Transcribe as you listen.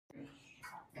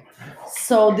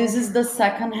So this is the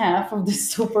second half of this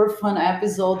super fun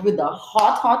episode with the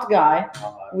hot guy.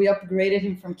 We upgraded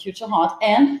him from cute to hot,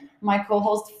 and my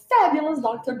co-host, fabulous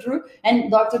Dr. Drew. And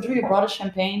Dr. Drew, you brought a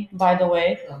champagne, by the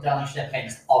way. Champagne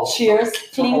is all Cheers,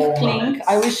 clink, all clink. moments.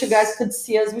 I wish you guys could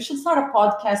see us. We should start a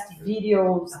podcast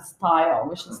video style.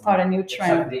 We should start a new Except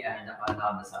trend. the end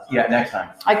on this episode. Yeah, next time.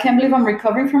 I can't believe I'm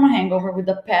recovering from a hangover with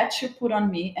the patch you put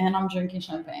on me, and I'm drinking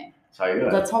champagne. That's how you do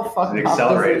it. That's how fucked It up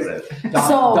accelerates this is. it.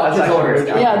 So- Doctor's orders.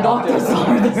 Yeah, doctor's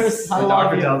orders. The I love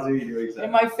doctor you. tells you you do You're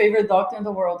exactly. my favorite doctor in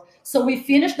the world. So we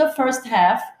finished the first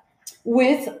half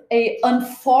with a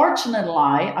unfortunate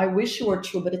lie. I wish it were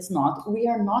true, but it's not. We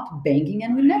are not banging,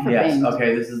 and we never Yes. banged.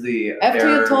 Okay. This is the. After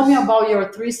you told me errors. about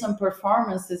your threesome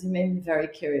performances, you made me very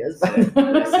curious.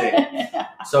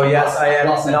 So yes, I am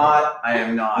Lots of not. I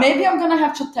am not. Maybe I'm gonna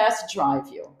have to test drive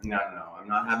you. No, I'm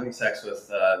not having sex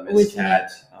with With Miss me. Cat.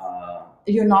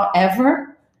 You're not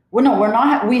ever. Well, no, we're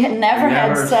not. We had never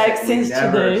had sex since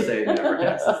never today. Say never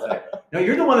had sex. No,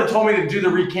 you're the one that told me to do the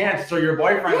recant, so your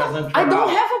boyfriend doesn't. I turn don't out.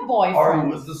 have a Or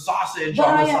boyfriend. it was the sausage But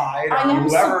on the side, or I am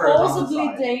whoever is on the supposedly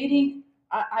side. dating.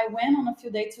 I went on a few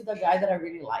dates with a guy that I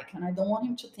really like, and I don't want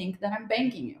him to think that I'm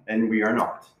banging you. And we are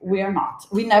not. We are not.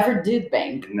 We never did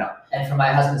bang. No. And for my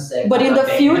husband's sake, But I'm in not the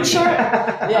begging- future-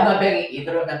 I'm Yeah. not begging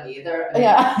either of them either. I mean,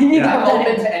 Yeah. I'm Yeah.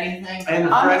 open to anything. And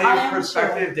for I any am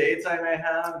prospective dates I may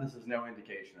have, this is no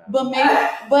indication of. But maybe.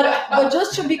 But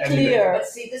just to be Anything. clear, But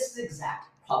see, this is the exact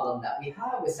problem that we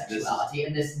have with sexuality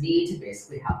and this need to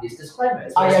basically have these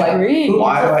disclaimers. I It's like, agree. who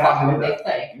Why gives do a I have fuck to do what they that?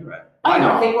 think? You're right. I I know.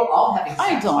 don't think we're all having sex.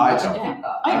 I don't. I I don't. don't think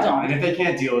that. I don't. And if they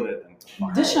can't deal with it, then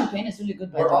fine. this champagne is really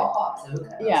good, by We're the way. all hot, so who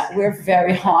cares? Yeah, we're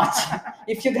very hot.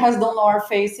 If you guys don't know our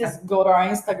faces, go to our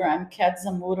Instagram, Kat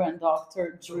Zamuro and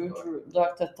Dr. Drew,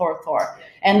 Dr. Thor.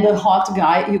 And the hot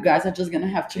guy, you guys are just gonna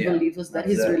have to Yeah, believe us that that's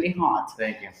he's it. really hot.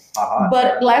 Thank you. Hot.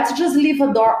 But let's just leave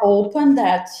a door open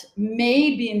that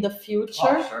maybe in the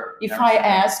future, Oh, sure. if Never I mind.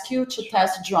 ask you to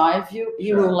test drive you,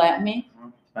 you Sure. will let me?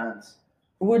 Depends.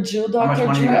 Would you, How much Dr.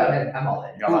 money you Drew? got? I'm all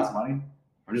in. You got lots of money?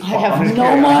 Or just I have I'm just no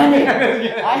kidding. money.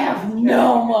 Yeah. I have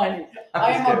no money. I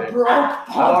I'm am just a kidding. broke I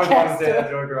always wanted to say that podcaster.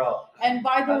 to a girl. And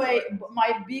by the That's way, right.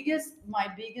 my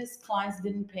biggest clients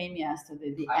didn't pay me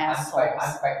yesterday. The I'm assholes.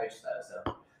 quite rich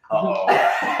though, Uh-oh.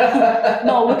 so.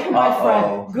 No, look at my Uh-oh.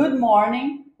 friend. Good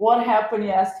morning. What happened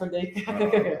yesterday?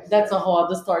 Uh-oh. That's a whole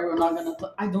other story. We're not gonna.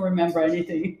 I don't remember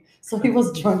anything. So he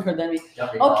was drunker than me.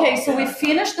 Don't recall. Okay, so we Yeah.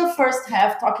 finished the first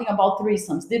half talking about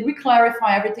threesomes. Did we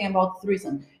clarify everything about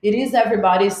threesome? It is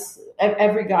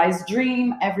every guy's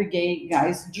dream, every gay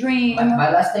guy's dream.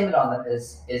 My last statement on that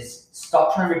is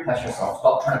stop trying to repress yourself.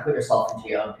 Stop trying to put yourself into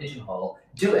your own pigeonhole.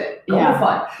 Do it. Go Yeah. have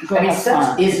fun. Go I mean, have sex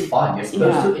fun. is fun. You're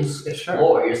supposed Yeah. to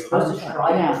explore. You're supposed to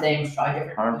try Yeah. different things, try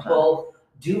different 100%. people.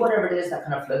 Do whatever it is that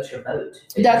kind of floats your boat.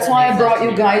 It That's doesn't why make I brought sense to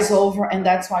you me. guys over, and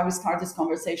that's why we start this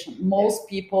conversation. Most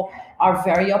people are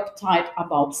very uptight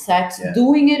about sex, Yeah.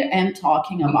 doing it and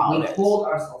talking about we it. hold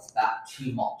ourselves back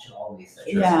too much in all these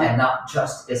situations, Yeah. and that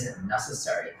just isn't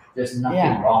necessary. There's nothing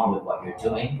Yeah. wrong with what you're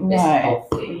doing. It's Right.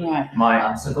 healthy.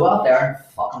 Right. So go out there and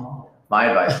fuck them all. My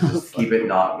advice is just keep it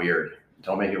not weird.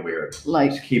 Don't make it weird.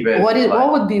 Like, Just keep it.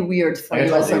 what would be weird for like I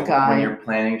you told as a when guy? you're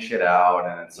planning shit out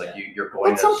and it's like you're going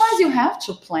But to. sometimes you have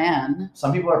to plan.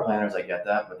 Some people are planners. I get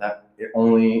that, but it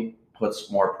only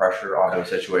puts more pressure onto a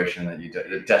situation that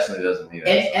it definitely doesn't need.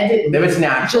 And If it's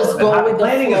natural, Just then go with the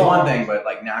planning is flow. one thing, but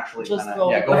like naturally, Just kind go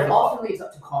of with go but with it the often flow. leads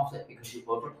up to conflict because you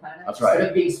overplan it. That's right. Instead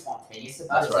of being spontaneous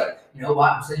about That's it, it's right. like, you know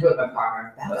what, I'm sitting with my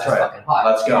partner, that That's guy's right. fucking hot.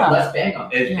 Let's go. Yeah. Let's bang on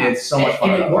it. Yeah. It's so much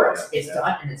fun. And it works, Yeah. it's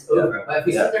done, and it's over. But if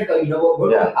we Yeah. sit there and go, you know what, we're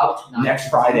Yeah. going out tonight. Next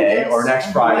Friday or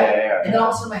next Friday. Or, And then all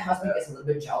of a sudden my husband gets a little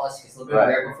bit jealous, he's a little bit Right.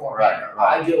 aware before Right.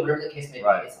 I do it, whatever the case may be,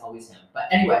 Right. it's always him. But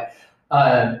anyway,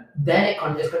 then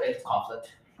it's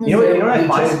conflict. You know what I We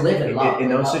find just live in love. in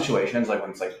those situations, like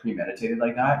when it's like premeditated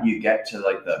like that, you get to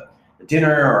like the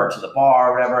dinner or to the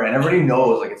bar or whatever, and everybody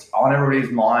knows like it's on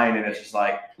everybody's mind, and it's just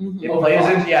like Mhm.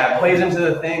 it plays into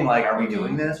the thing. Like, are we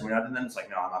doing this? We're not doing this. It's like,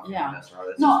 no, I'm not doing Yeah. this. Or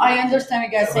this No, is I good. understand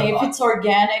what you guys saying. If it's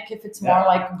organic, if it's more Yeah.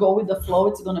 like go with the flow,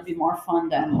 it's gonna be more fun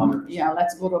than 100%. yeah,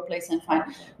 let's go to a place and find.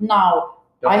 Now,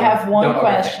 Don't I have one don't overthink.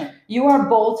 question. You are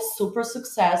both super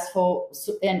successful,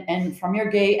 and from your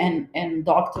gay and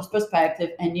doctor's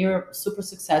perspective, and you're super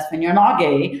successful, and you're not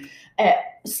gay.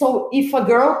 So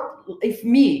if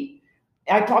me,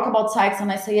 I talk about sex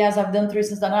and I say yes, I've done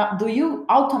threesomes. Do you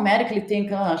automatically think,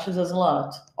 oh, she's a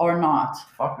slut or not?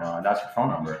 Fuck no, that's your phone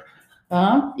number.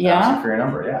 Yeah. Ask for your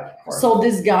number, yeah. Of course. So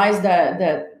these guys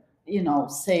that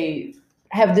say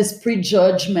have this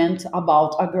prejudgment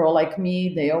about a girl like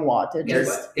me. They are what? They're Guess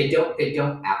just what? They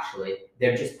don't actually.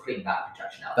 They're just putting that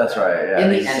protection out. That's there. right. Yeah, In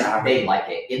the exactly. end, they like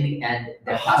it. In the end,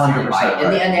 they're 100% passing right.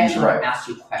 In the end, they actually right. ask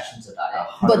you questions about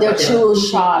it. but they're too losing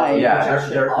shy. Yeah, projection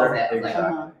they're of it, like,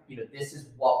 exactly. you know, this is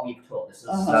what we've told. This is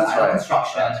Uh-huh. That's societal right.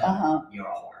 construction. Uh-huh. You're a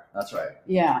whore. That's right.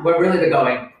 Yeah. But really, they're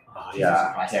going. Oh, Jesus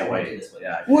Yeah, Christ, can't I wanna wait. do this with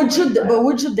Yeah. Would you? can't wait. But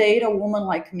would you date a woman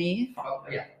like me, Oh,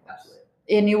 yeah, absolutely.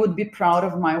 and you would be proud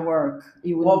of my work?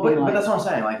 You would Well, be but like, that's what I'm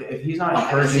saying. Like, if he's not I can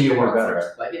encouraging see you your to do work better,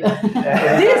 first, but you know.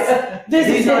 This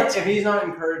if he's is not, it. if he's not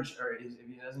encouraged, or if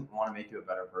he doesn't want to make you a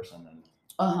better person, then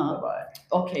Uh-huh. bye bye.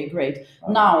 Okay, great.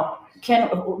 Now,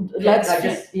 let's Can I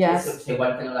just yes. say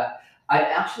one thing on that? I'd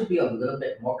actually be a little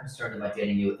bit more concerned about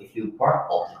dating you if you weren't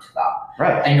open to that.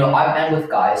 Right. I know I've met with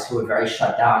guys who are very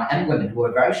shut down and women who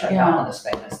are very shut down Yeah. on this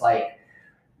thing. It's like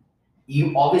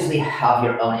you obviously have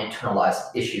your own internalized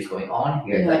issues going on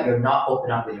here that you're not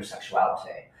open up with your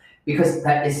sexuality. Because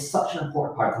that is such an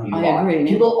important part of who you I are. agree.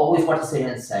 People always want to sit in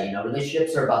and say, you know,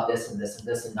 relationships are about this and this and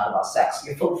this and not about sex.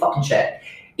 You're full of fucking shit.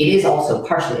 It is also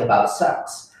partially about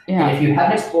sex. Yeah. And if you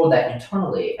haven't explored that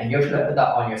internally and you're trying to put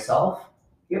that on yourself,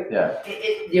 your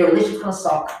relationship's gonna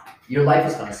suck. Your life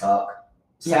is gonna suck.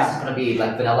 Sex Yeah. is gonna be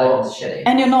like vanilla and shitty.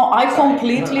 And you know, I Sorry.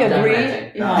 completely No, I'm agree.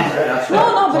 ranting. Yeah.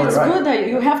 No, but it's good that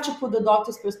you have to put the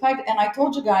doctor's perspective. And I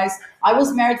told you guys, I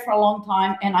was married for a long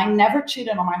time and I never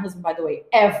cheated on my husband, by the way,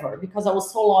 ever, because I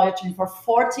was so loyal to him. For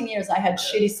 14 years, I had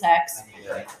shitty sex.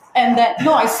 And then,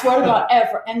 no, I swear to God,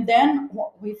 ever. And then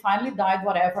we finally died,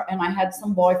 whatever. And I had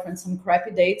some boyfriends, some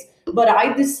crappy dates. But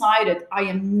I decided I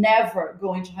am never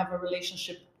going to have a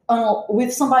relationship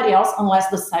with somebody else unless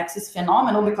the sex is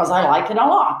phenomenal, because I like it a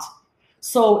lot.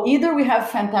 So either we have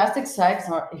fantastic sex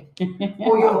or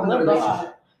Or you open a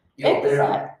relationship. You open it up.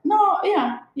 Exactly. No,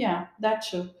 yeah, that's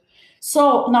true.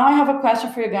 So now I have a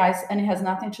question for you guys, and it has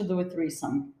nothing to do with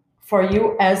threesome. For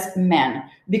you as men,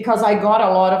 because I got a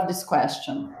lot of this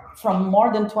question from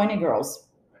more than 20 girls.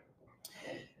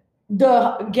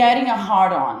 The getting a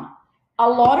hard on. A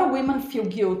lot of women feel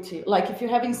guilty. Like if you're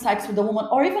having sex with a woman,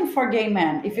 or even for gay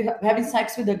men, if you're having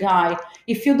sex with a guy,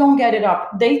 if you don't get it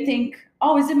up, they think,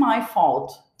 oh, is it my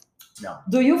fault? No.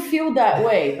 Do you feel that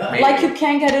way? Maybe. Like you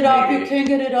can't get it up, Maybe. you can't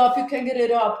get it up, you can't get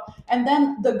it up. And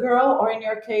then the girl, or in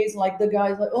your case, like the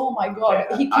guy's like, oh my God,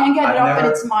 Okay, he can't get it I've up and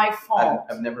never- it's my fault.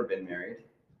 I've never been married.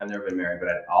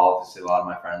 But obviously a lot of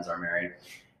my friends are married.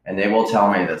 And they will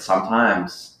tell me that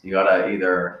sometimes you gotta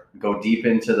either go deep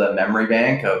into the memory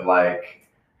bank of like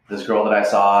this girl that I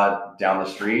saw down the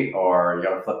street, or you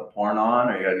gotta flip the porn on,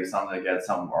 or you gotta do something to get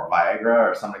some, or Viagra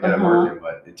or something to get it working.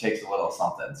 But it takes a little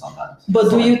something sometimes. But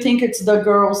do you think it's the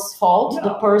girl's fault, the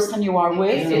No. person you are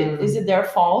with? Is it their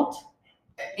fault?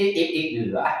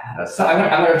 So I'm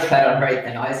gonna tread on very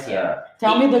thin ice here.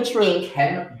 Tell me the It truth.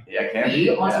 can Yeah, it can be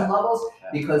on yeah. some levels Yeah.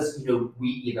 because you know we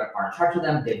either are in charge of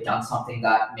them, they've done something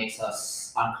that makes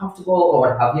us uncomfortable or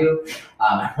what have you.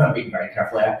 I'm being very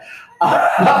careful there.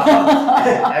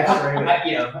 X-rated.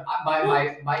 You know,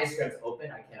 my Instagram's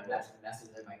open. I can't imagine the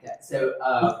messages I might get. So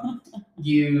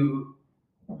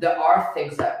there are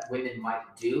things that women might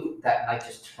do that might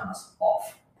just turn us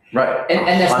off. Right.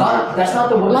 And that's not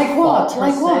the woman's Like what? fault per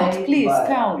Like what? se, Please but-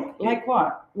 tell. Like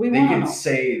what? We They want to can know.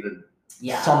 say the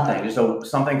Yeah. something, just so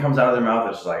something comes out of their mouth.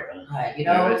 It's just like, Right, you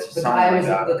know, it's the something guy like was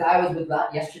that. the guy was with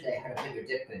that yesterday had a bigger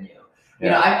dick than you. You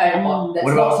Yeah. know, that's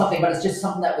What not about- something, but it's just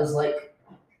something that was like,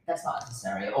 that's not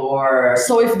necessary. Or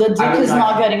So if the dick I would is not-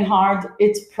 not getting hard,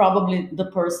 it's probably the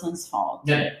person's fault.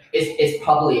 no, it's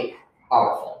probably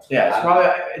our fault.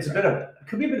 yeah, it's a bit of, it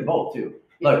could be a bit of both too.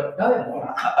 Look,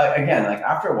 again, like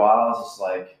after a while, it's just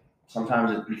like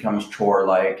sometimes it becomes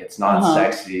chore-like. It's not Uh-huh.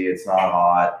 sexy. It's not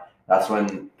hot. That's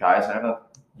when guys have to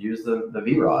use the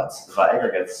V-rods. The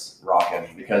Viagra gets rocking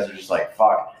because they're just like,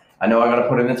 fuck. I know I gotta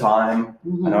put in the time.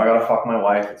 Mhm. I know I gotta fuck my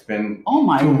wife. It's been Oh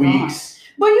my 2 God. weeks.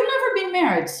 But you've never been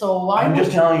married, so why? I'm would-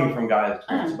 just telling you from guys'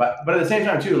 experience. But at the same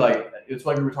time too, like it's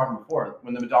like we were talking before.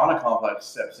 When the Madonna complex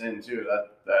steps in too,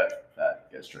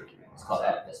 that gets tricky. It's called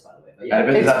Oedipus, by the way. But yeah,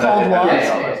 Oedipus, It's is that- called that- what?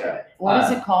 yeah. What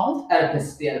is it called?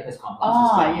 Oedipus, the Oedipus complex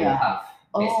is Ah, when you yeah. have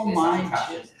Oh basically my sexual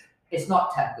attractions. It's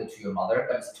not technically to your mother,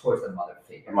 but it's towards the mother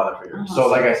figure. Your mother figure. Uh-huh. So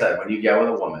like I said, when you get with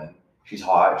a woman, she's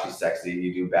hot, she's sexy,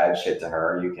 you do bad shit to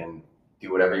her, you can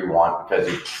do whatever you want because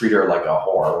you treat her like a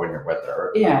whore when you're with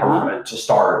her. Yeah. Or to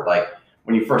start, like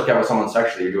when you first get with someone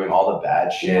sexually, you're doing all the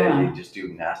bad shit, Yeah. you just do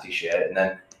nasty shit, and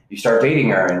then you start dating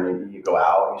her and you go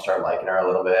out and you start liking her a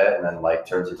little bit, and then like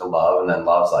turns into love, and then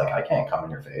love's like, I can't come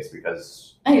in your face because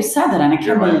Hey, you said that, and I can't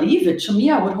You're right. believe it. To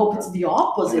me, I would hope it's the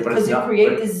opposite, Yeah, but because it's you not- create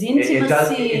but this it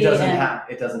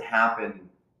intimacy. doesn't happen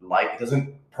like it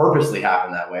doesn't purposely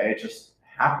happen that way. It just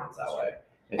happens that way.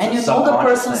 It's And a you know the subconscious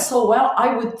person thing. so well.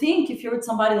 I would think if you're with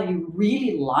somebody that you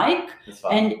really like It's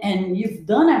fun. and you've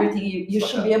done everything, you It's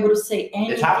should like be able to say It's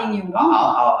anything happened. you want.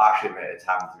 I'll actually admit it's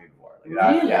happened to me before.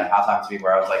 Really? Yeah, it has happened to me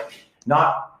where I was like,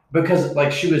 not because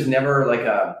like she was never like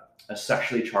a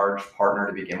sexually charged partner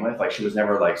to begin with. Like she was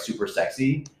never like super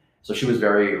sexy. So she was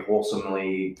very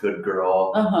wholesomely good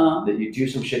girl Uh-huh. that you do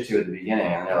some shit to at the beginning,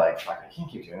 and they're like, "Fuck, I can't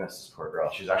keep doing this poor girl.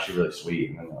 She's actually really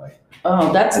sweet." And then they're like,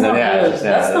 Oh, that's and not then, yeah, good. just,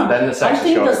 That's not. then the I sex is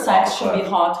think going the sex off, should be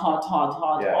hot, hot, hot,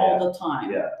 hot Yeah, all yeah. the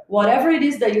time. Yeah. Whatever it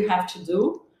is that you have to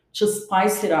do to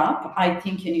spice it up, I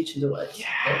think you need to do it. Yeah.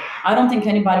 I don't think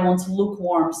anybody wants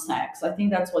lukewarm sex. I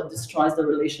think that's what destroys the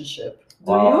relationship.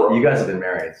 Do Well, you? guys have been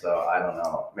married, so I don't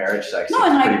know. Marriage sex. No,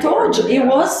 is and I pretty told boring you to me. it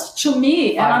was to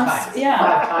me, and I'm 5 times.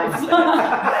 yeah. 5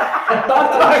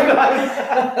 times.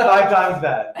 Five times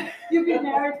that. You've been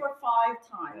married for 5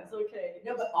 times, okay?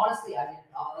 No, but honestly, I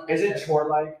mean, Is it chore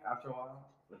like after a while?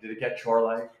 Did it get chore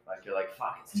like? Like you're like,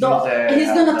 fuck, it's No, Tuesday. he's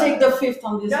I gonna haven't take done the fifth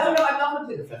on this No, one. no, I'm not gonna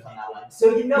do the fifth on that one.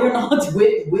 So you know, You're not?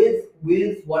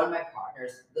 with one of my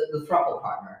partners, the throuple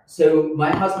partner. So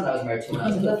my husband I was married to when I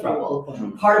was in the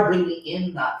throuple. Part of bringing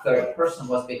in that third person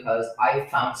was because I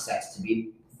found sex to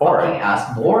be Boring. fucking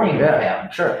ass boring with Yeah,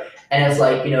 him. sure. And it's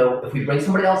like, you know, if we bring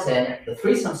somebody else in, the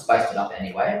threesome spiced it up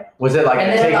anyway. Was it like And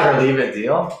a then take it about- or leave it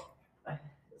deal?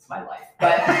 It's my life.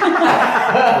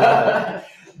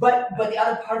 But the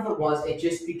other part of it was it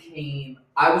just became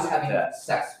I was having Yeah.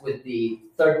 sex with the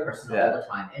third person all the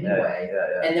time anyway.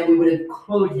 Yeah. And then we would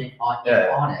include him on it.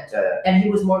 Yeah. And he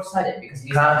was more excited because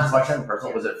he's Can I ask a question?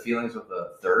 Personal? Was it feelings with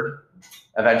the third?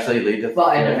 Eventually lead to. well,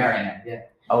 I ended up marrying him. Yeah.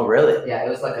 Oh, really? Yeah, it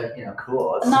was like a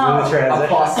Cool. Let's No. smooth transition. a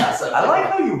process of I like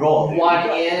how you roll. Dude. one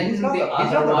He's in, he's the got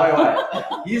the other right one.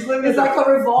 way. He's living. It's like a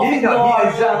revolving he, door.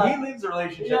 he leaves the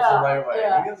relationships Yeah, the right way. He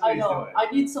Yeah, knows I what he's know. doing.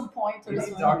 I need some You pointers.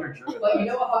 need Dr. Drew. But you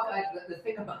know what, Hawkeye, the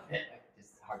thing about it,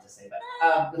 it's hard to say,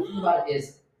 but the thing about it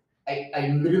is I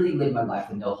literally live my life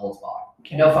with no holds barred.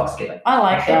 No fucks given. I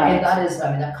like And that. that is,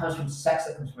 I mean, that comes from sex,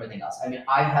 that comes from everything else. I mean,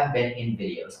 I have been in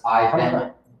videos. I've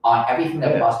been on everything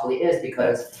that possibly is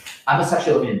because I'm a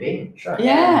sexual human being. Sure. And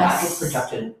that Yes. is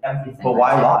projected in everything. But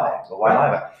why lie? But why lie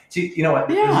about it? See, you know what?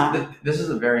 Yeah. This is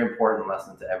a very important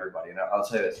lesson to everybody. And I'll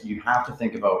say this: you have to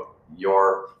think about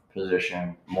your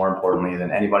position more importantly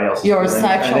than anybody else's. Your feelings,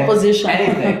 sexual anything. position.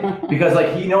 anything. Because like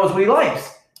he knows what he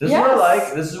likes. This is what I Yes.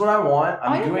 like. This is what I want.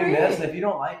 I'm I doing agree. this, and if you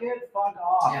don't like it, fuck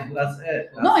off. Yeah. That's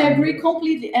it. No, I That's agree it.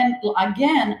 completely. And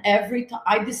again, every time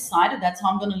I decided that's how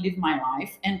I'm going to live my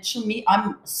life. And to me,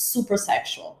 I'm super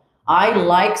sexual. I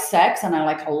like sex and I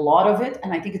like a lot of it.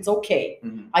 And I think it's okay.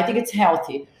 Mhm. I think it's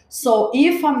healthy. So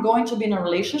if I'm going to be in a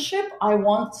relationship, I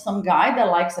want some guy that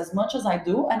likes as much as I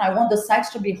do. And I want the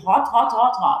sex to be hot, hot,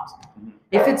 hot, hot. Mhm.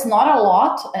 If it's not a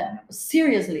lot,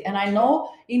 seriously, and I know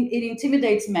it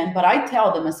intimidates men, but I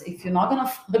tell them, as if you're not gonna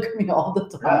fuck me all the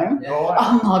time, Yeah, go on.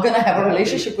 I'm not gonna have a Yeah,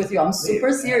 relationship with you. I'm super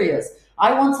Yeah. serious.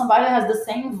 I want somebody that has the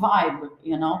same vibe,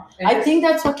 you know. And I just- think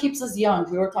that's what keeps us young.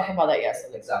 We were talking about that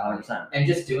yesterday. Exactly. 100%. And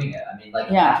just doing it. I mean,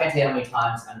 like, Yeah. I can't tell you how many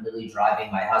times I'm literally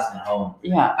driving my husband home.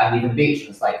 Yeah, I'm leaving the beach, and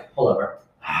it's like, pull over.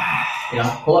 You know,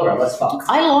 pull over, let's fuck.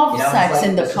 I love You know, it's sex like,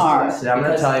 in the let's just car. do it. See, I'm gonna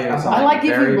Because tell you I'm- something I like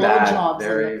giving very bad, blowjobs in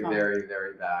very, the car. very,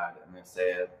 very bad. I'm gonna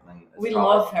say it. And it's We probably-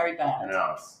 love very I bad.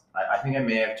 know. I think I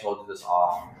may have told you this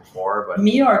off before, but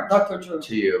Me or Dr. Drew?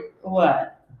 to you,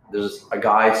 What? there's a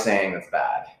guy saying that's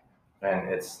bad, and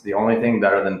it's the only thing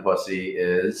better than pussy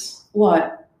is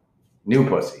What? new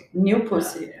pussy, New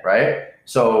pussy. right?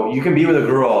 So you can be with a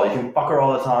girl, you can fuck her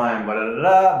all the time,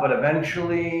 but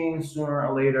eventually, sooner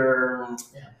or later,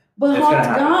 But It's gonna hot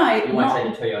happen. guy. You want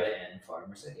no. to trade a Toyota in for a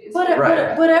Mercedes.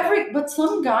 But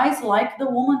some guys like the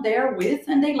woman they're with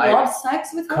and they I love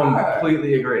sex with her.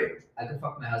 completely agree, I could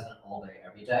fuck my husband all day,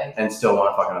 every day, and still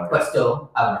want to fuck another but guy. still,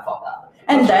 I want to fuck that one.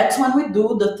 And that's when we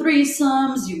do the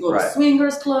threesomes, you go to Right.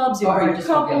 swingers clubs, you Or bring you just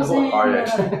fuck the couples other in. boy. All right,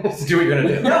 do what you're gonna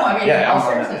do. No, I mean, Yeah, in all I'm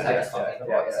on that. seriousness, I just fuck the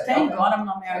boys. Thank God I'm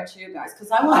not married to you guys,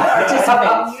 because I want to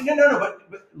participate. No, but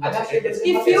I'm actually- it's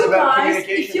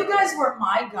If you guys were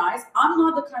my guys, I'm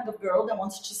not the kind of girl that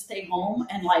wants to stay home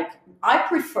and like I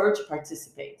prefer to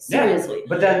participate. Yeah. Seriously.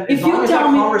 But then, If as long you as tell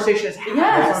that me- conversation is happening,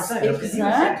 that's Yes, what I'm saying. That's what you're saying.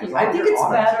 exactly. As long I as think you're it's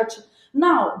honest. better to.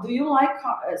 Now, do you like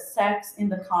sex in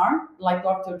the car, like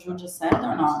Dr. Drew just said,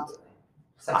 or not?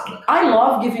 Sex in the car. I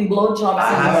love giving blowjobs. I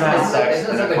in the haven't had car. sex Isn't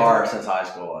in this a like car a- since high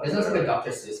school. Isn't this like a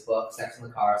Dr. Seuss book? Sex in the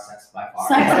car, sex by far.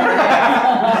 Sex in the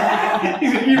car.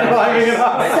 You're rhyming it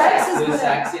up. Sex is Blue good.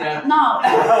 sex, you know. Now,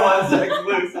 One sex,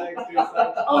 blue sex, two sex.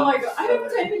 oh my God, I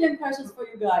have 10 million questions for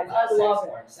you guys. I love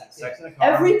it. Sex in a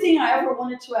car. Everything I ever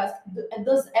wanted to ask,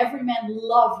 does every man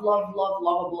love a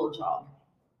blowjob?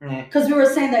 Because we were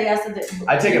saying that yesterday.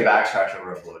 I take a back scratch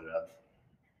over a blowjob.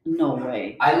 No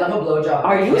way. I love a blowjob.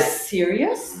 Are you Yeah.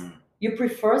 serious? Mm. You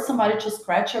prefer somebody to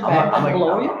scratch your I'm back a and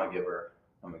blow you? I'm a giver.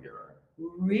 I'm a giver.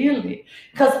 Really?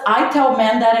 Because I tell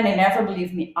men that and they never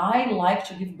believe me. I like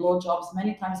to give blowjobs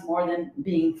many times more than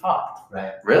being fucked.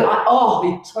 Right. Really?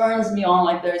 It turns me on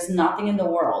like there's nothing in the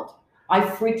world. I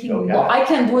freaking Okay. I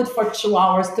can do it for 2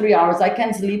 hours, 3 hours. I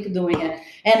can sleep doing it.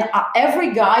 And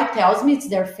every guy tells me it's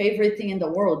their favorite thing in the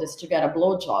world is to get a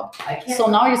blowjob. I can't. So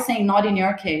now you're saying not in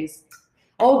your case.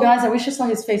 Oh, guys, I wish you saw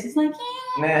his face. He's like,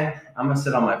 Nah, I'm gonna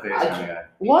sit on my face anyway.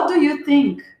 what do you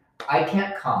think? I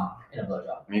can't come in a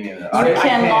blowjob. Me neither. You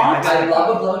cannot? I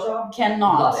love a blowjob.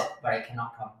 Cannot. Love it, but I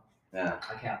cannot come. Yeah,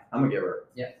 I can't. I'm a giver.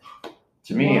 Yeah.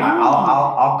 To me,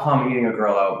 Wow. I'll come eating a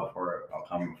girl out before I'll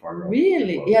come before a girl.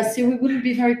 Really? Yeah, see, we wouldn't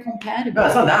be very compatible. No,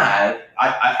 it's not that.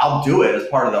 I'll do it as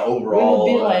part of the overall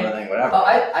We would be like- everything, whatever. Oh,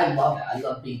 I love it. I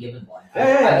love being given one. Yeah,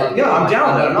 I love giving I'm one.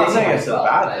 down with I it. I'm love not giving saying one it's as a well,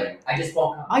 bad but thing. I just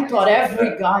won't come. I thought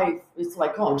every guy is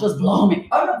like, oh, just blow me.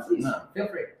 Oh no, please. No. Feel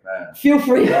free. Yeah. Feel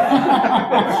free.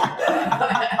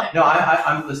 No,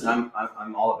 I'm listen.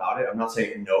 I'm all about it. I'm not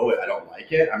saying no. I don't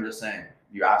like it. I'm just saying.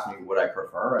 You asked me what I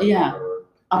prefer. Yeah. prefer-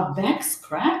 A back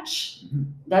scratch? Mhm.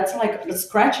 That's like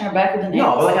scratching your back with an No,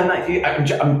 nail. but like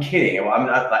I'm kidding. I'm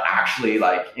not like actually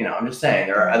like I'm just saying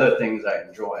there are other things I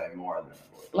enjoy more than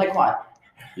Like what?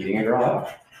 eating a girl out.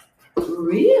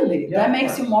 Really? Yeah, That of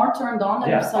makes course. you more turned on than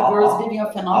Yeah, if a girl is giving you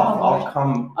a phenomenal I'll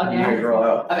come eating a girl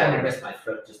out. I'm gonna miss my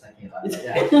throat just thinking about it.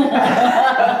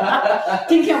 Yeah.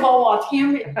 Thinking about what? Him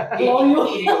blow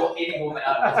you? Eating a woman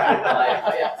out of my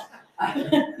life. Yeah.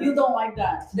 You don't like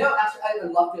that. No, actually, I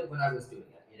loved it when I was doing it.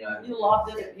 You know. You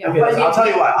loved it. Yeah. Okay, but listen, I'll tell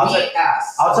you why. I'll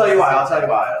tell you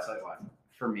why.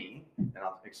 For me, and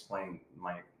I'll explain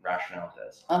my rationale with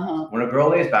this. Uh-huh. When a girl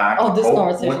lays back, Oh, this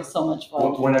conversation when, is so much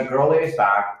fun. when a girl lays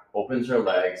back, opens her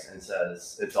legs, and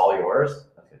says, "It's all yours."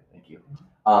 Okay, thank you.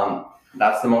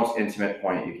 That's the most intimate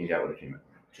point you can get with a female.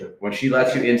 True. When she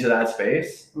lets you into that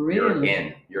space, you're Really?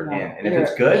 in. You're Yeah. in. And if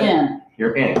it's good, In.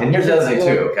 you're in. And here's the other thing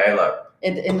too. Okay, look.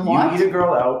 In what? You eat a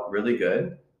girl out really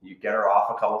good. You get her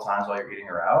off a couple times while you're eating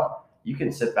her out. You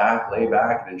can sit back, lay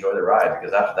back, and enjoy the ride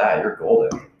because after that, you're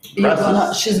golden. The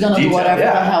rest is She's gonna do detail, whatever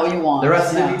yeah. the hell you want. The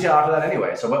rest Yeah. is the detail after that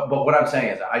anyway. So, but what I'm saying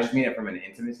is, I just mean it from an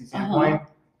intimacy standpoint.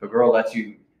 The girl lets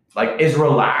you, is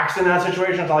relaxed in that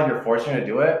situation. It's not like you're forcing her to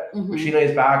do it. Mhm. When she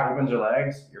lays back, opens her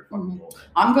legs, you're fucking golden.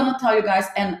 I'm gonna tell you guys,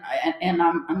 and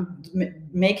I'm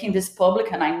making this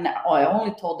public, and I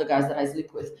only told the guys that I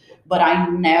sleep with, but I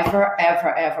never,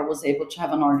 ever was able to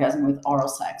have an orgasm with oral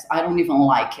sex. I don't even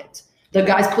like it. The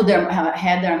guys put their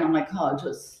head there, and I'm like, oh,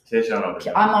 just. So you don't know what to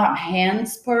do. I'm a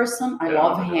hands person. I Yeah,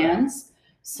 love I know. hands.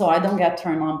 So I don't get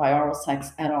turned on by oral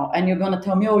sex at all. And you're gonna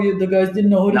tell me, oh, the guys didn't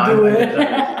know how to do I'm it.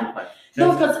 fine.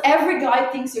 No, because every guy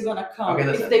thinks you're gonna come Okay,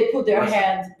 if listen. they put their Listen.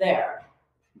 hand there.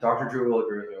 Dr. Drew will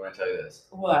agree with me when I tell you this.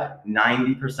 What?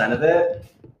 90% of it,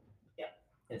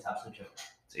 It's absolutely true.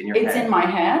 it's in your It's head. in my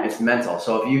head. It's mental.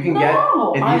 So if you can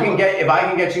No, if I I don't-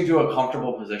 can get you to a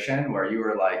comfortable position where you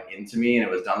were like into me and it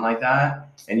was done like that,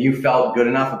 and you felt good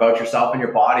enough about yourself and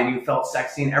your body, and you felt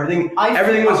sexy and everything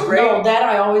was great. No, that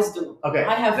I always do. Okay,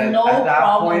 I have then no at that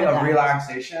problem point with of that.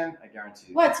 relaxation, I guarantee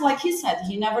you. Well, it's like he said,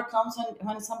 he never comes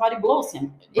when somebody blows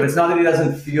him. But it's not that he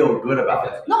doesn't feel good about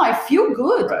it. No, I feel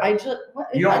good. Right. I just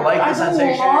You don't like the I don't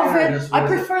sensation, love or it. just I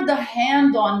what is it? prefer the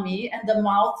hand on me and the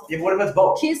mouth Yeah, what if it's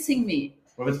both? kissing me.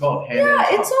 What if it's both? Hand Yeah,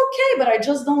 and it's tongue? okay, but I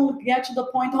just don't get to the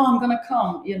point. Oh, I'm gonna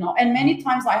come, And many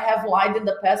times I have lied in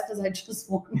the past because I just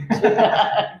want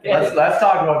to. Let's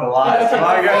talk about the lies. Okay. Come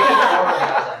on,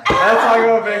 guys. Let's talk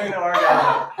about making the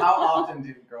orgasm. How often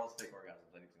do girls take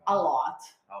orgasms? A lot.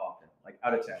 How often? Like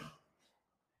out of 10?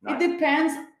 It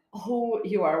depends who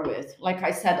you are with. Like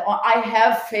I said, I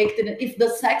have faked it. If the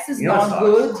sex is You know what not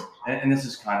sucks? good, And this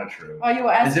is kind of true. are you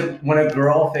Is asking? it when a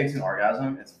girl fakes an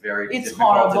orgasm? It's very It's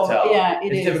difficult horrible. to tell. Yeah,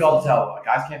 it's difficult to tell.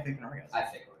 Guys can't fake an orgasm I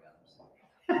fake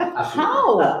orgasms.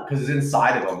 How? because it's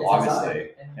inside of him. It's Obviously,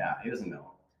 inside. yeah, he doesn't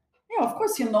know. Yeah, of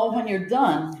course you know when you're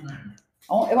done. Mhm.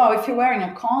 Oh, well, if you're wearing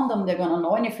a condom, they're gonna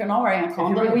know, and if you're not wearing a If you're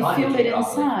condom, really we fun, feel you it take it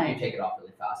off really- You inside. take it off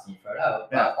really fast and you throw it out.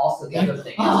 Yeah. But also the other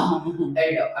thing is, Oh.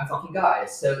 there you go. I'm fucking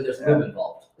guys, so there's Yeah. lube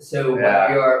involved. So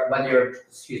Yeah. when you're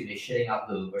shitting out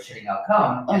lube or shitting out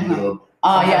cum, and Uh-huh. lube,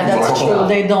 Yeah, that's Sometimes true. it's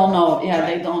They don't know. Yeah,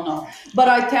 they don't know. But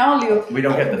I tell you, We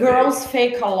don't get the girls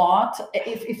fake a lot.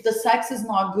 If the sex is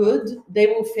not good, they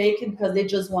will fake it because they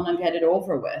just want to get it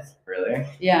over with. Really?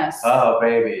 Yes. Oh,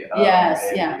 baby. Oh, Yes,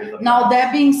 baby. yeah. You're the Now best.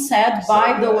 that being said, So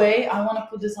by the good. way, I want to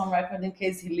put this on record in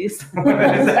case he listens. What did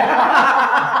they say?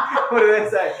 What did they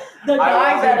say? The I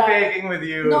guy wasn't that faking with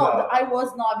you. no, though. I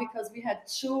was not because we had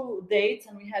 2 dates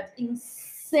and we had insane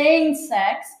insane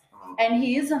sex. And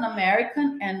he is an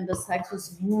American, and the sex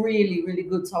was really, really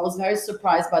good. So I was very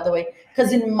surprised, by the way,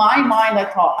 because in my mind, I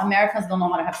thought Americans don't know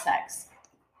how to have sex.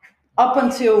 Up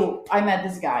until I met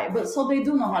this guy. But so they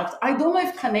do know how to. I don't know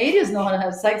if Canadians know how to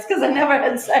have sex because I never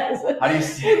had sex. How do you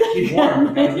keep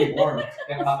warm? Gotta keep warm.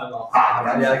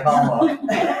 Yeah, come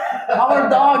Our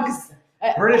dogs.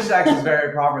 British sex is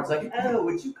very proper. It's like, oh,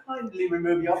 would you kindly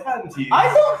remove your panties?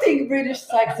 I don't think British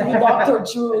sex with Dr.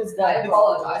 Drew is I that.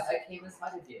 apologize. I came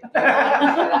inside of you.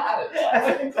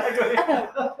 Exactly.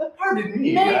 Pardon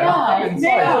me. May I? I'm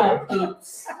May I?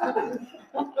 inside.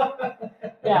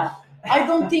 Yeah. I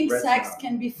don't think Rest sex now.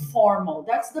 can be formal.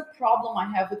 That's the problem I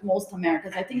have with most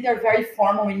Americans. I think they're very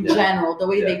formal in Yeah. general, the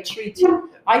way Yeah. they treat you.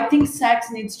 I think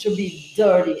sex needs to be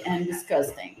dirty and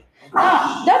disgusting.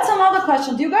 That's another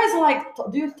question. Do you guys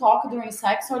do you talk during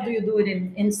sex or do you do it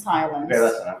in silence? Okay,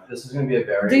 listen. This is gonna be a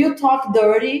very. Do you talk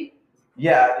dirty?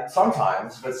 Yeah,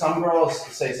 sometimes, but some girls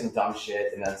say some dumb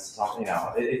shit, and then some,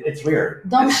 it's weird.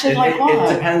 Dumb shit like what?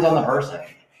 It depends on the person.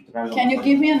 Can you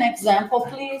give me an example,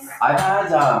 please?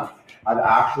 I've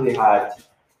actually had.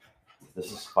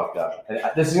 This is fucked up.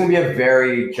 This is gonna be a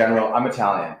very general. I'm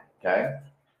Italian, okay,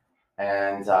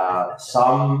 and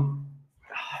some.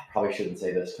 I probably shouldn't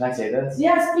say this. Can I say this?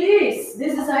 Yes, please.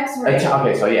 This is X-ray.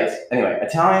 Okay, so yes. Anyway,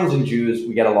 Italians and Jews,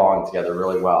 we get along together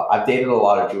really well. I've dated a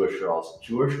lot of Jewish girls.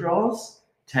 Jewish girls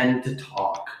tend to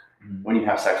talk when you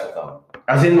have sex with them.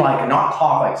 As in, like, not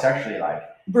talk like sexually, like.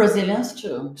 Brazilians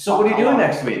too. So what are you doing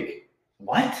next week?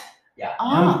 What? Yeah.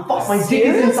 Fuck, my dick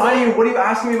is inside of you. What are you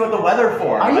asking me about the weather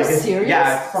for? Are you it's- serious?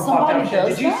 Yeah, it's from Somebody fucked up shit.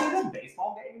 does Did you that? see the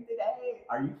baseball game today?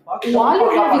 Are you fucking While you're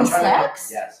fuck up. having I'm trying to- sex?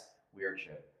 Yes. Weird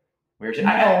shit. Weird shit.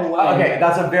 No way. Okay,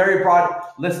 that's a very broad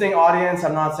listening audience.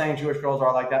 I'm not saying Jewish girls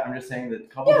are like that. I'm just saying that a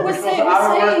couple Yeah, of we're Jewish girls saying, that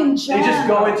I we're don't saying they just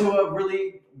go general. into a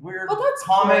really weird But that's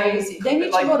comment. crazy. They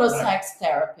need like- to go to a sex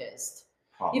therapist.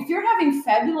 Oh. If you're having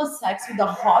fabulous sex with a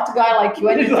hot guy like you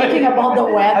and you're Like- thinking about the Have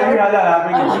you weather, had that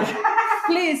happen?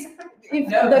 please, if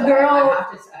No, the I girl,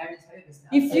 have to tell you this now.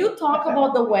 if you talk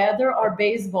about the weather or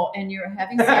baseball and you're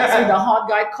having sex with a hot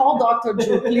guy, call Dr.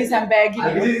 Drew, please, I'm begging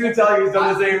you. He's gonna tell you he's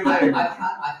done the same thing. I've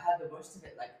had the worst of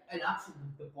it. Like, and actually,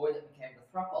 the boy that became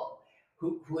the throuple,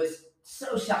 who is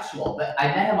so sexual. But I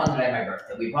met him on the day of my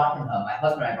birthday. We brought him home. My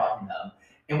husband and I brought him home,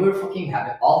 and we were fucking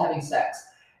having sex.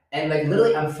 And like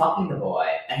literally, I'm fucking the boy,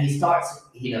 and he starts,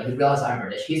 he realizes I'm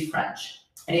British. He's French,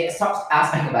 and he starts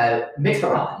asking about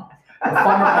Mitterrand. The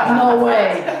former No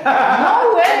way.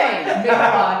 No way.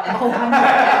 Mitterrand and Oh,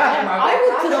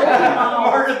 I would throw him out.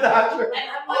 Margaret Thatcher. And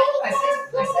I'm like, I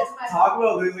said to myself, Talk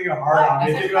about losing a heart on.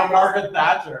 You think about Margaret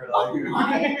Thatcher. So I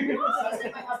Like. said to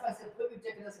my husband, I said, put your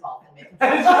dick in his mouth and make him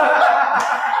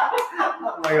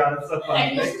Oh my god, it's so funny.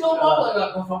 And he's still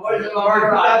mumbling, what is it,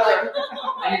 Margaret Thatcher.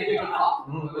 I need a bigger cock.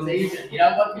 It was Asian.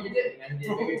 What can you do? I need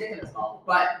a bigger dick in his mouth.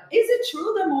 But Is it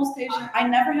true that most Asian, I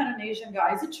never had an Asian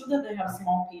guy, is it true that they have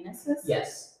small penises?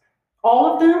 yes.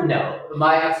 All of them? No.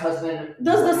 My ex-husband.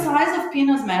 Does the size of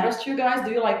penis matter to you guys?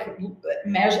 Do you like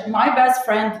measure? My best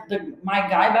friend, my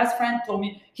guy best friend told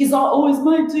me, he's always,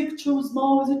 my dick too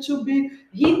small, is it too big?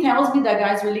 He tells me that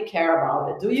guys really care about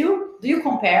it. Do you? Do you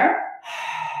compare?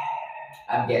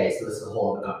 I'm gay, so this is a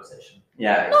whole other conversation.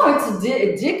 Yeah. No, it's a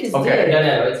dick is Okay. dick.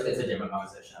 No, it's a different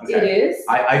conversation. Okay. It is?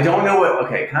 I don't know what.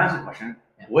 Okay, can I ask you a question?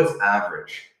 Yeah. What's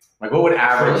average? Like, what would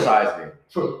average Truly. size be?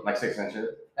 True. Like 6 inches?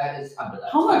 That is under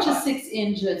that. How much is 5'5". 6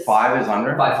 inches? 5 is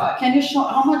under? 5'5". Can you show,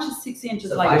 how much is 6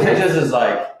 inches? So Like 6 5 inches is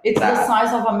like. it's the that.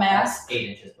 size of a mask. That's 8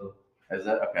 inches, boo. Is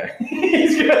it? Okay.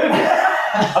 He's good.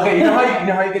 Okay, you know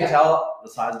how you can Yeah. tell the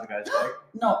size of a guy's dick?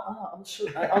 No, oh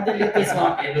shoot, I'll delete this It's one.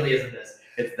 not. It really isn't this.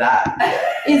 It's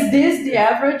that. Is this the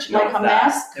average, No, like it's a that.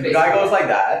 mask? If a guy goes like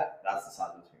that, that's the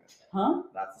size of his penis. Huh?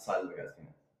 That's the size of a guy's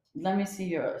penis. Let me see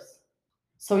yours.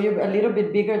 So you're a little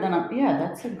bit bigger than a, yeah,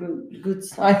 that's a good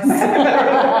size.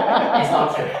 It's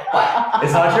not true. But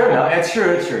It's not true? No, it's true.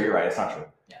 It's true. You're right. It's not true.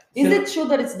 Is it true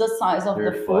that it's the size of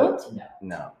Your the foot?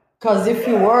 No. Because if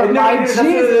you were, No, my that's what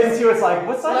it is Jesus. too. It's like,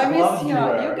 what size Let me gloves see do you how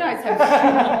wear? you guys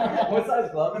have. What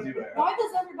size gloves do you wear? Why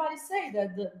does everybody say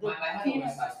that the my husband penis?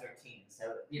 was size 13, so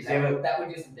Yeah, but- that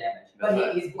would do some damage. That's But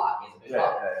right. he's black. He's a big Yeah,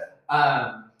 black.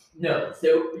 yeah, No,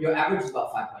 so your average is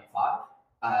about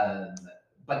 5.5.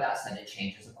 But that said, it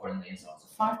changes accordingly and so on and so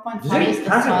forth. 5.5 yeah. is the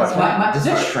Can I ask you a size question? of My- Does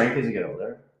it shrink as you get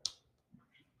older?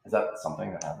 Is that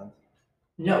something that happens?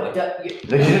 No, it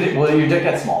does. Will your dick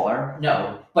get smaller?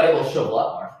 No, but it will shrivel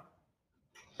up more.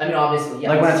 I mean, obviously, yeah.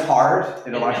 Like when it's hard,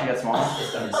 it'll actually get smaller?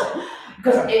 It's going to say.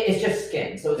 Because it's just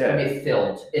skin, so it's going to be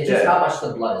filled. It's just Yeah. how much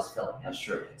the blood is filling it. That's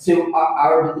true. So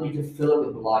our ability to fill it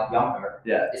with blood younger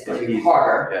Yeah. is going to Easy. be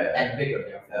harder Yeah, yeah. and bigger,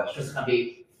 therefore. Yeah. It's just going to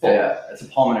be Yeah, it's a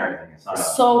pulmonary thing. It's not.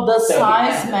 So the So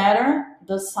size dependent. matter.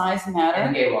 The size In matter.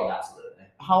 the gay world, absolutely.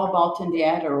 How about in the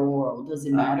hetero world? Does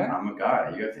it matter? I'm a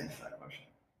guy. You have to answer that question.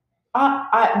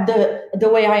 The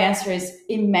way I answer is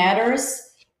it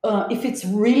matters if it's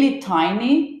really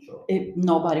tiny. Sure.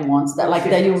 Nobody wants that. Like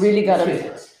that, you really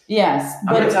gotta. Yes,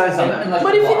 I'm gonna tell you something.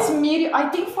 but if it's medium, I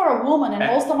think for a woman, and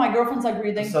most of my girlfriends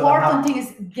agree, the So important thing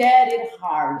is get it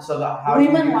hard. So the how you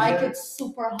Women use like it it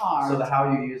super hard. So the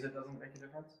how you use it doesn't make a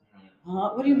difference.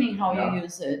 What do you mean how No. you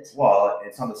use it? Well,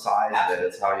 it's not the size of it;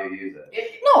 it's how you use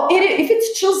it. No, if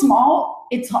it's too small,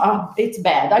 it's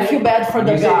bad. I feel bad for When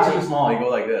the you say guy. too small, you go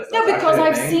like this. Yeah, That's because actually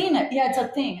a I've thing. seen it. Yeah, it's a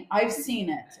thing. I've seen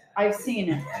it.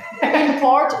 In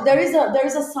part, there is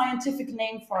a scientific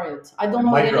name for it. I don't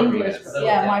know it in English. Micropenis. But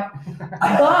yeah,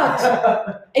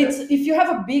 but it's if you have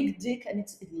a big dick and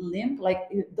it's limp, like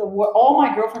all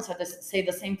my girlfriends say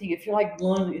the same thing. If you like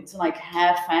balloon, it's like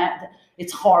half fat.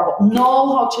 It's horrible.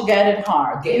 Know how to get it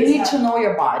hard. You need to know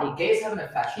your body. Gays have an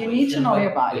infatuation. You need to know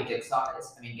your body. With dick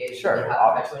size. I mean, gays Sure, really have an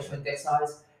obviously. infatuation with dick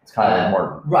size. It's kind of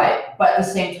important. Right, but at the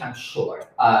same time, sure.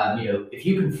 If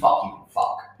you can fuck, you can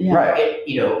fuck. Yeah. Right.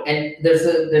 And there's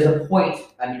a point.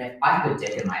 I mean, if I have a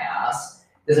dick in my ass,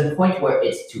 there's a point where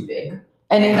it's too big.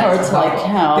 And it that's hurts the like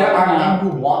problem. hell. There are yeah. men who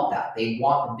want that. They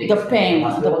want the big The pain,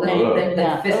 the pain,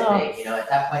 yeah. fist Ugh. thing. At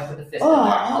that point, put the fist in there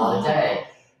and call it a day.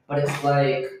 But it's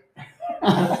like,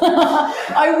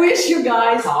 I wish you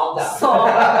guys calm down. saw.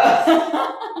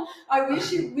 I wish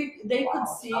they could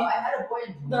see I had a boy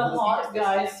in the who was hot eating a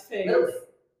guy's fist face. literally.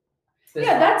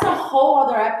 Yeah, that's a whole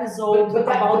other episode But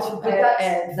about that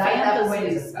point is a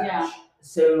fantasies. fetish. Yeah,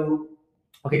 So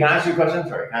Okay, can I ask you a question?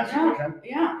 Sorry, can I ask you a question?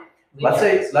 yeah, Let's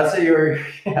say you were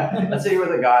let's say you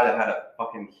were the guy that had a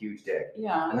fucking huge dick,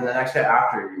 yeah. and then the next guy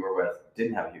after you were with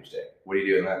didn't have a huge dick. What do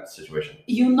you do in that situation?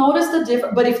 You notice the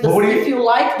difference, but if you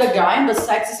like the guy and the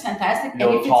sex is fantastic, and if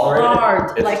it's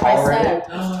hard, It's like tolerated. I said,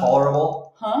 It's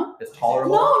tolerable. huh? It's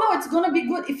tolerable. No, it's gonna be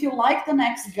good if you like the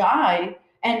next guy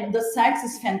and the sex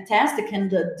is fantastic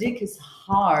and the dick is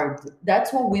hard.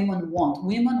 That's what women want.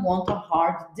 Women want a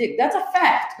hard dick. That's a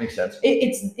fact. Makes sense.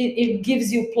 It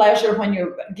gives you pleasure when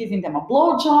you're giving them a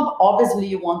blowjob. Obviously,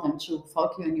 you want them to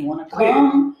fuck you and you want to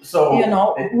come. So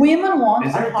Women want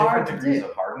is a there hard different degrees dick.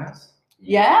 of hardness?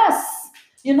 Yes.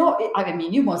 I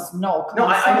mean, you must know. No,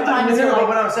 Sometimes you're but like,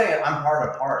 what I'm saying, I'm hard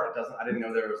of heart. It doesn't. I didn't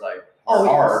know there was like Oh,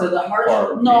 yeah. hard. So the hard.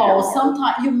 or no, medium hard.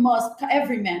 sometimes you must.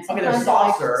 Every man. Okay, Sometimes there's you're like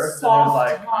soft serve, and there's soft,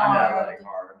 like kind hard. of like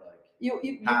hard. Like You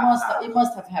half. it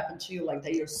must have happened to you like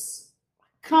that. You're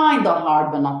kind of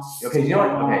hard, but not. Okay, you know what?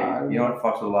 super Okay, hard. you know what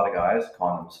fucks with a lot of guys?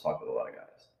 Condoms fuck with a lot of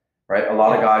guys, right? A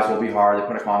lot of guys will be hard. They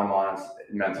put a condom on. It's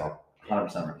mental.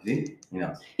 100% right. See,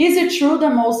 Is it true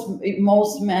that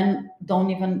most men don't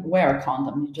even wear a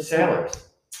condom? You just sailors.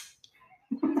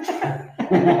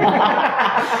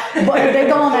 but they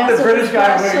don't answer The British this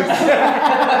guy question. wins.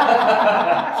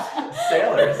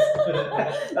 Sailors.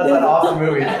 That's an awesome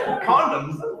movie.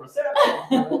 Condoms for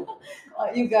sailors.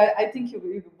 You guys, I think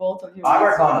you both of you. I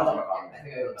wear answer condoms. that. I'm a condom. I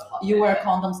think I go to hot You wear man.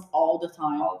 condoms all the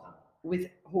time All the time. with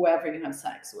whoever you have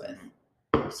sex with,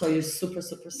 so you're super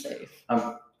safe.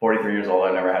 I'm 43 years old.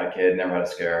 I never had a kid. Never had a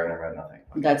scare. Never had nothing.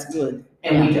 That's good.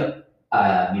 And we don't.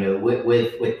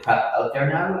 With PrEP out there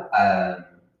now,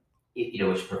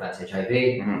 which prevents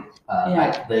HIV, Mhm.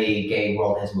 Yeah. the gay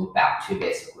world has moved back to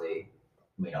basically,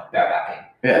 barebacking,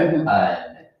 Yeah.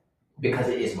 Mhm. because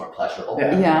it is more pleasurable.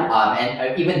 Yeah. Yeah.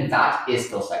 And even that is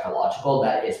still psychological.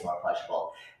 That is more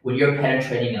pleasurable. When you're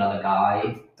penetrating another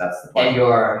guy That's the and point.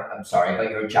 you're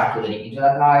ejaculating into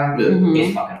that guy, Mhm.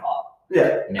 it's fucking hot.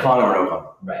 Yeah. No. Condom or no condom.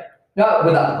 No,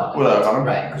 without the condom. Without the condom?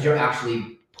 Right, because you're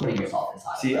actually putting yourself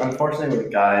inside. See, unfortunately,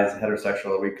 with guys,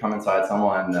 heterosexual, we come inside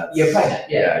someone that's You're pregnant.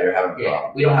 Yeah. you're having a Yeah,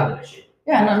 problem. we don't have that issue.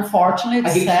 Yeah, and unfortunately,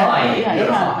 it's I keep sad. trying. Yeah, You it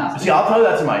don't happens. have See, I'll tell you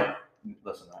that to my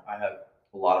listen. I have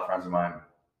a lot of friends of mine.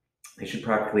 They should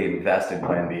practically invest in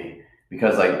Plan B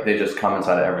because like they just come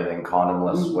inside of everything,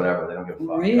 condomless, Mm. whatever. They don't give a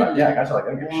fuck. Really? Yeah, guys are like,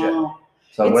 I don't give a shit. Wow.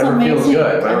 So It's whatever feels amazing.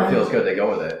 good, whatever Yeah. feels good, they go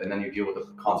with it, and then you deal with the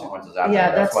consequences after.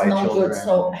 Yeah, that's why no children- good.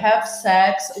 So have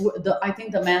sex. I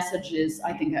think the message is,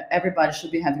 I think everybody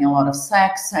should be having a lot of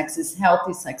sex. Sex is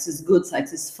healthy. Sex is good.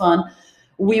 Sex is fun.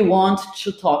 We want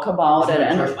to talk about it,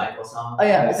 and George Michael song. Oh,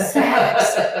 yeah,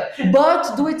 sex.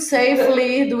 but do it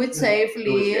safely. Do it It was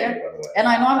safely. gay, by the way. And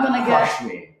I know I'm gonna get Crush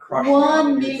me. Crush me.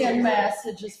 1 million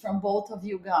messages from both of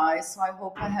you guys, so I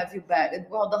hope I have you back.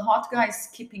 Well, the hot guy is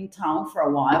keeping town for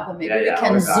a while, but maybe we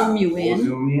can we're back. zoom you We'll in.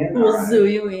 zoom you in. We'll All right. zoom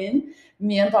you in.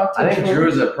 Me and Dr. I think Drew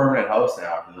is a permanent host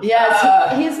now. For this.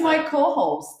 Yes, he's my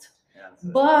co-host. Yeah, that's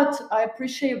it. But I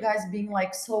appreciate you guys being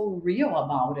like so real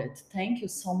about it. Thank you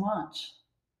so much.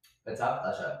 It's our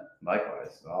pleasure.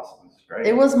 Likewise, awesome. It's great.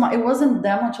 It wasn't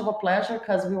that much of a pleasure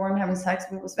because we weren't having sex,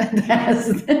 but it was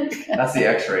fantastic. That's the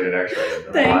X-rated.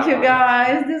 Thank you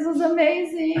guys. This was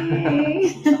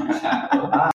amazing. Bye.